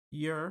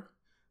Your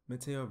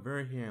Mateo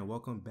Ver here, and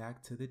welcome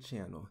back to the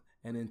channel.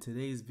 And in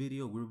today's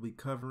video, we'll be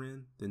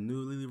covering the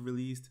newly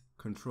released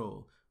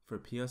Control for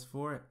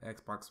PS4,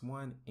 Xbox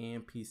One,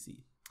 and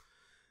PC.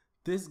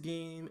 This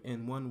game,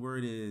 in one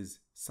word, is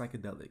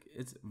psychedelic.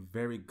 It's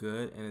very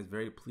good and it's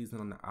very pleasing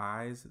on the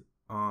eyes.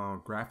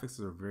 Graphics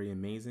are very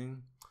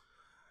amazing.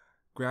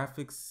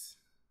 Graphics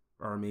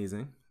are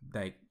amazing.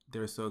 Like,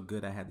 they're so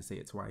good I had to say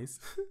it twice.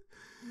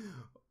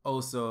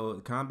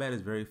 Also, combat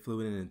is very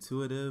fluid and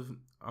intuitive.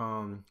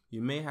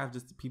 You may have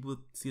just people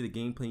see the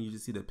gameplay and you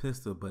just see the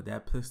pistol, but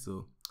that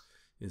pistol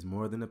is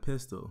more than a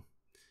pistol.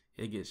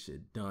 It gets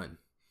shit done.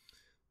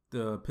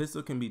 The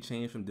pistol can be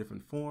changed from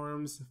different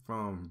forms,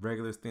 from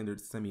regular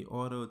standard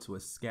semi-auto to a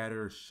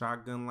scatter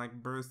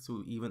shotgun-like burst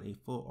to even a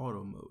full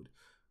auto mode,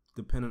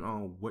 depending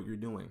on what you're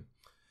doing.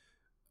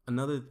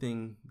 Another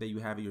thing that you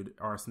have in your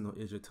arsenal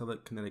is your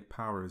telekinetic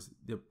powers.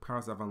 The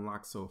powers I've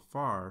unlocked so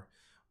far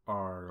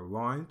are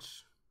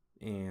launch,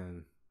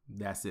 and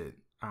that's it.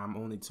 I'm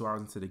only 2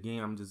 hours into the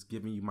game. I'm just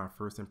giving you my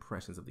first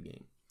impressions of the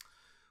game.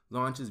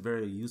 Launch is a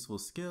very useful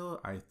skill.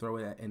 I throw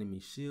it at enemy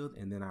shield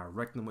and then I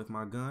wreck them with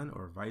my gun,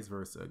 or vice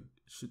versa.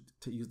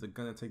 To use the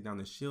gun to take down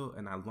the shield,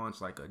 and I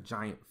launch like a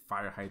giant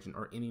fire hydrant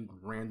or any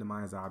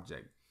randomized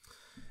object.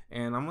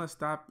 And I'm going to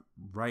stop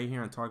right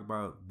here and talk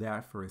about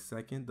that for a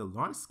second. The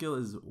launch skill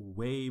is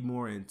way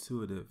more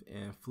intuitive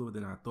and fluid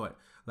than I thought.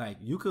 Like,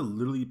 you could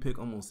literally pick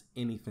almost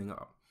anything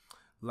up.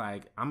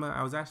 Like,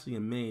 I was actually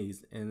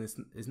amazed, and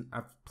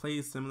I've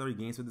played similar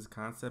games with this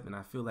concept, and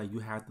I feel like you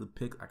have to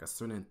pick like a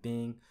certain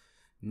thing.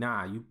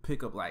 Nah, you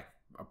pick up like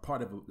a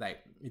part of it. Like,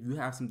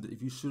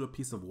 if you shoot a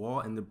piece of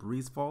wall and the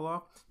debris fall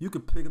off, you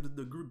could pick up the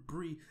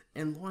debris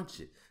and launch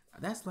it.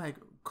 That's like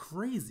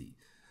crazy.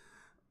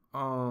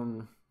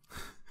 So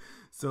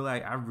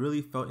like, I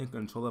really felt in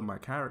control of my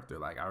character.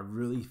 Like, I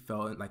really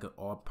felt like an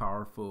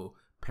all-powerful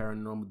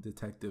paranormal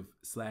detective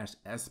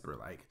 / esper.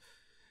 Like,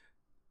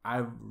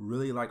 I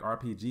really like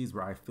RPGs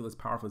where I feel as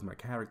powerful as my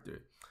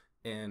character.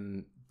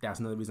 And that's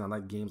another reason I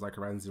like games like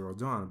Horizon Zero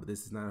Dawn. But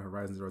this is not a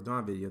Horizon Zero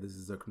Dawn video. This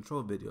is a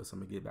Control video. So I'm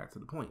going to get back to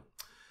the point.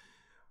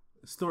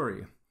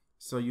 Story.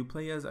 So you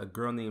play as a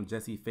girl named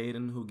Jessie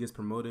Faden, who gets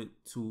promoted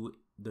to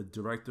the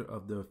director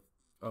of the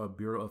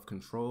Bureau of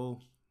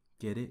Control.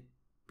 Get it?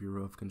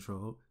 Bureau of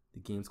Control. The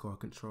game's called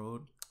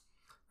Control.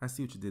 I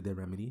see what you did there,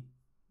 Remedy.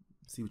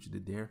 See what you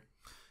did there.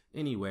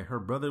 Anyway, her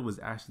brother was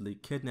actually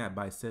kidnapped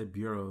by said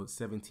bureau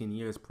 17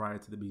 years prior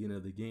to the beginning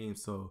of the game,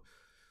 so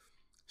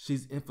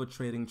she's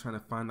infiltrating, trying to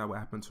find out what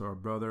happened to her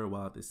brother,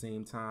 while at the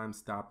same time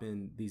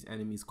stopping these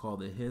enemies called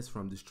the Hiss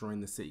from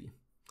destroying the city.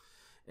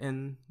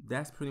 And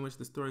that's pretty much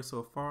the story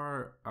so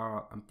far.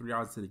 I'm 3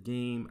 hours into the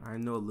game. I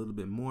know a little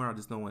bit more. I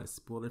just don't want to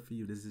spoil it for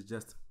you. This is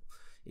just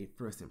a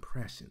first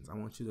impressions. I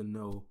want you to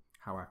know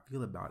how I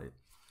feel about it.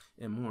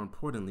 And more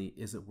importantly,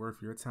 is it worth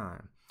your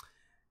time?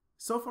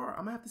 So far,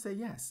 I'm gonna have to say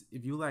yes.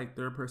 If you like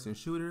third-person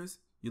shooters,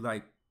 you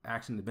like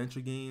action-adventure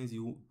games,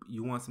 you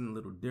want something a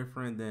little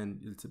different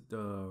than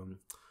the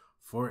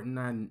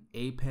Fortnite and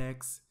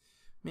Apex,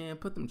 man,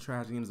 put them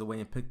trash games away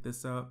and pick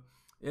this up.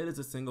 It is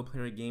a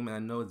single-player game, and I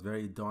know it's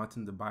very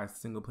daunting to buy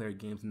single-player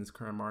games in this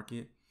current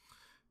market,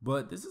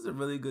 but this is a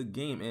really good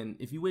game. And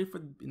if you wait for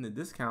the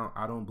discount,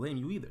 I don't blame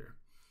you either.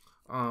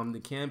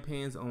 The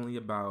campaign's only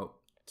about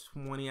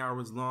 20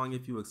 hours long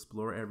if you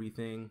explore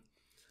everything.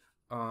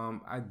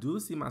 I do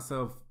see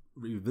myself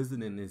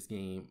revisiting this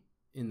game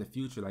in the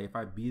future. Like, if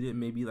I beat it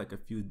maybe like a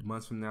few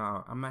months from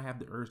now, I might have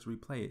the urge to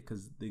replay it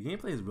because the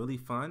gameplay is really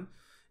fun.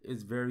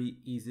 It's very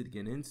easy to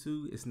get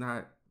into. It's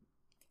not,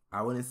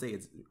 I wouldn't say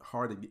it's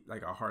hard to get,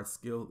 like a hard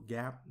skill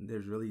gap.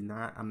 There's really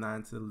not. I'm not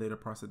into the later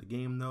parts of the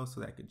game though,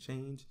 so that could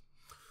change.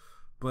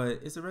 But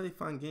it's a really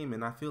fun game,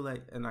 and I feel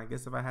like, and I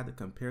guess if I had to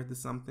compare it to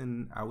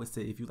something, I would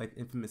say if you like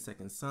Infamous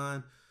Second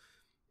Son,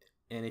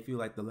 and if you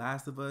like The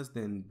Last of Us,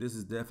 then this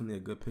is definitely a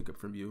good pickup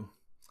from you.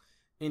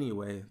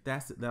 Anyway,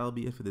 that'll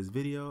be it for this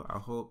video. I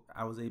hope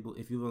I was able,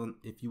 if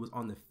you was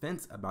on the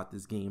fence about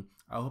this game,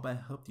 I hope I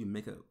helped you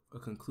make a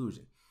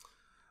conclusion.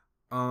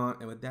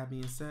 And with that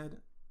being said,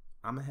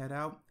 I'm gonna head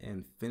out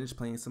and finish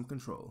playing some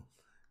Control.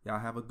 Y'all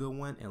have a good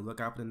one and look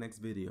out for the next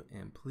video.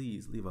 And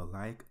please leave a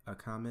like, a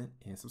comment,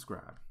 and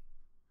subscribe.